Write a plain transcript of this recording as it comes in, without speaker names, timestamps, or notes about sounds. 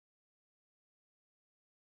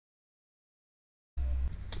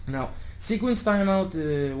Now, sequence timeout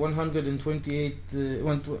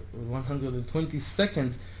 120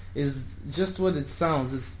 seconds is just what it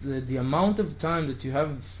sounds. It's the amount of time that you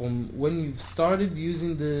have from when you've started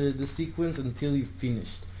using the sequence until you've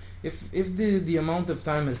finished. If the amount of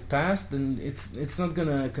time has passed, then it's not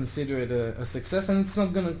gonna consider it a success, and it's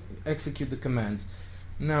not gonna execute the command.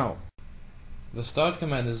 Now, the start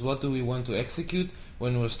command is what do we want to execute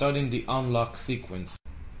when we're starting the unlock sequence.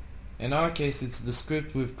 In our case, it's the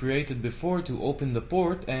script we've created before to open the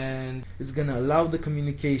port, and it's gonna allow the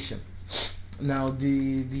communication. Now,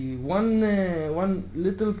 the one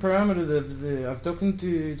little parameter that I've talking to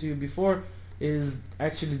you before is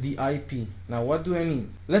actually the IP. Now, what do I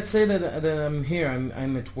mean? Let's say that I'm here,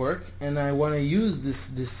 I'm at work, and I want to use this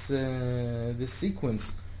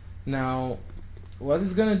sequence. Now, what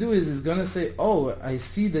it's gonna do is it's gonna say, oh, I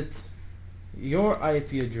see that your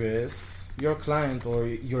IP address, your client or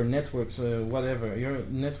your network, whatever, your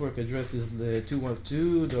network address is the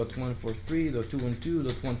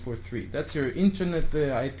 212.143.212.143. That's your internet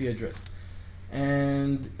IP address,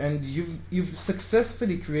 and you've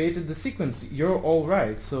successfully created the sequence. You're all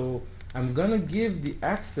right. So I'm gonna give the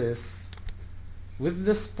access with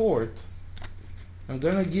this port. I'm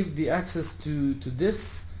gonna give the access to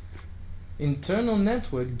this internal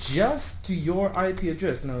network just to your IP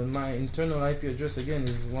address. Now, my internal IP address again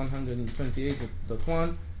is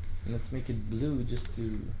 128.1, and let's make it blue just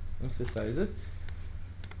to emphasize it.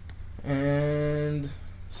 And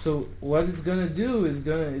so what it's gonna do is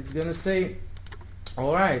it's gonna say,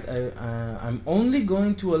 all right, I'm only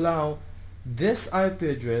going to allow this IP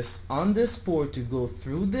address on this port to go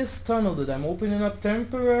through this tunnel that I'm opening up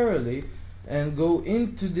temporarily and go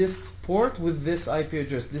into this port with this IP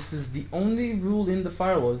address. This is the only rule in the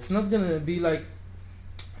firewall. It's not gonna be like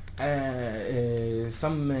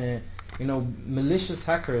some malicious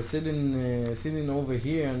hacker sitting over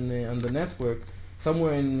here on the network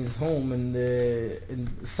somewhere in his home, and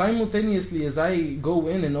simultaneously as I go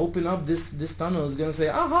in and open up this tunnel, is gonna say,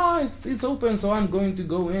 aha, it's open, so I'm going to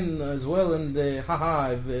go in as well, and haha,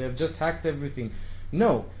 I've just hacked everything.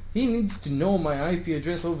 No. He needs to know my IP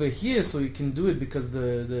address over here so he can do it, because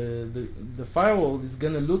the firewall is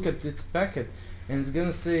gonna look at its packet and it's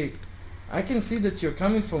gonna say, I can see that you're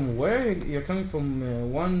coming from where? You're coming from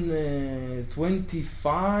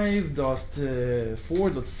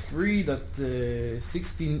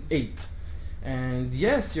 125.4.3.16.8, and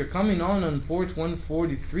yes, you're coming on port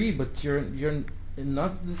 143, but you're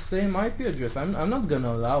not the same IP address. I'm not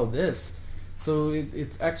gonna allow this. So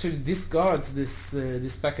it actually discards this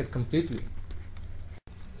packet completely.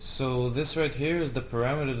 So this right here is the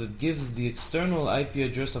parameter that gives the external IP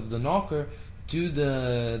address of the knocker to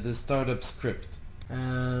the startup script.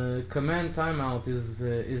 Command timeout is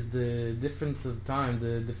the difference of time,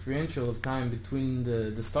 the differential of time between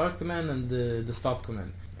the start command and the stop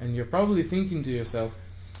command. And you're probably thinking to yourself,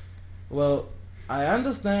 well, I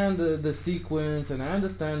understand the sequence, and I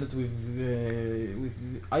understand that we've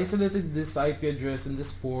isolated this IP address and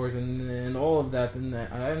this port and all of that, and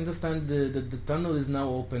I understand that the tunnel is now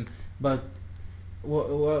open. But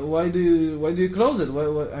why do you close it?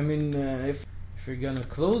 I mean, if you're gonna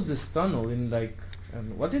close this tunnel in like,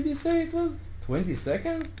 what did you say it was? 20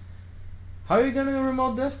 seconds? How are you gonna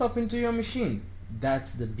remote desktop into your machine?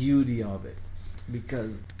 That's the beauty of it,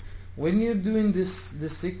 because when you're doing this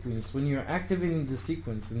sequence, when you're activating the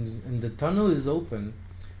sequence and the tunnel is open,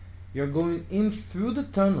 you're going in through the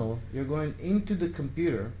tunnel, you're going into the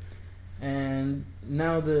computer, and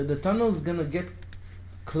now the tunnel is gonna get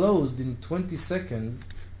closed in 20 seconds,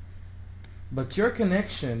 but your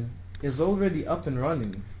connection is already up and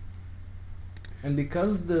running. And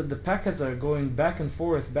because the packets are going back and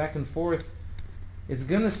forth, it's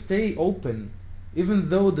gonna stay open even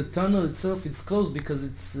though the tunnel itself is closed, because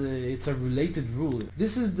it's a related rule.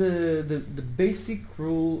 This is the basic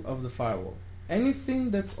rule of the firewall.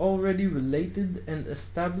 Anything that's already related and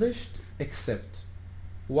established, accept.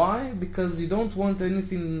 Why? Because you don't want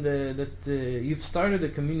anything that you've started a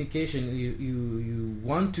communication, you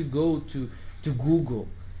want to go to Google,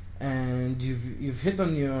 and you've hit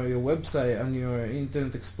on your website, on your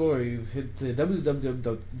Internet Explorer, you've hit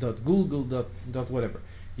www.google.whatever.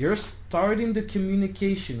 You're starting the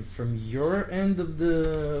communication from your end of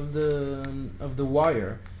the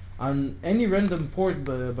wire on any random port.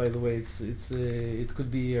 By the way, it could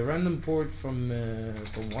be a random port from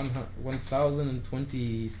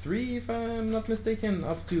 1023, if I'm not mistaken,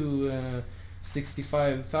 up to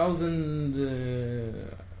 65,000,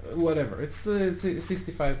 whatever. It's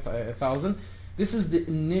 65,000. This is the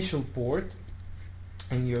initial port,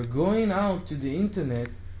 and you're going out to the internet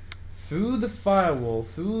through the firewall,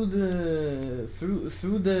 through the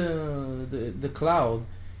cloud,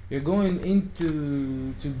 you're going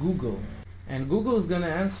into Google, and Google is gonna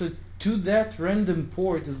answer to that random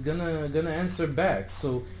port, is gonna answer back.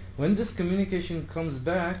 So when this communication comes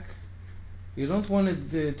back, you don't want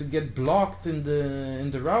it to get blocked in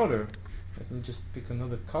the router. Let me just pick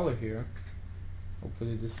another color here.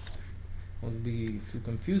 Hopefully this won't be too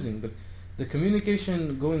confusing, but the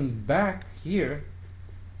communication going back here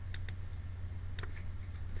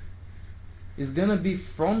is gonna be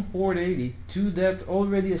from port 80 to that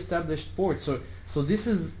already established port. So this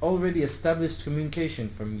is already established communication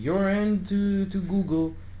from your end to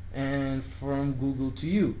Google, and from Google to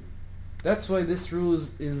you. That's why this rule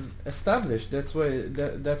is established. That's why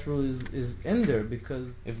that rule is in there, because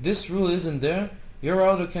if this rule isn't there, your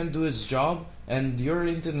router can't do its job and your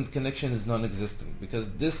internet connection is non-existent,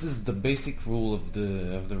 because this is the basic rule of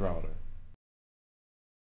the router.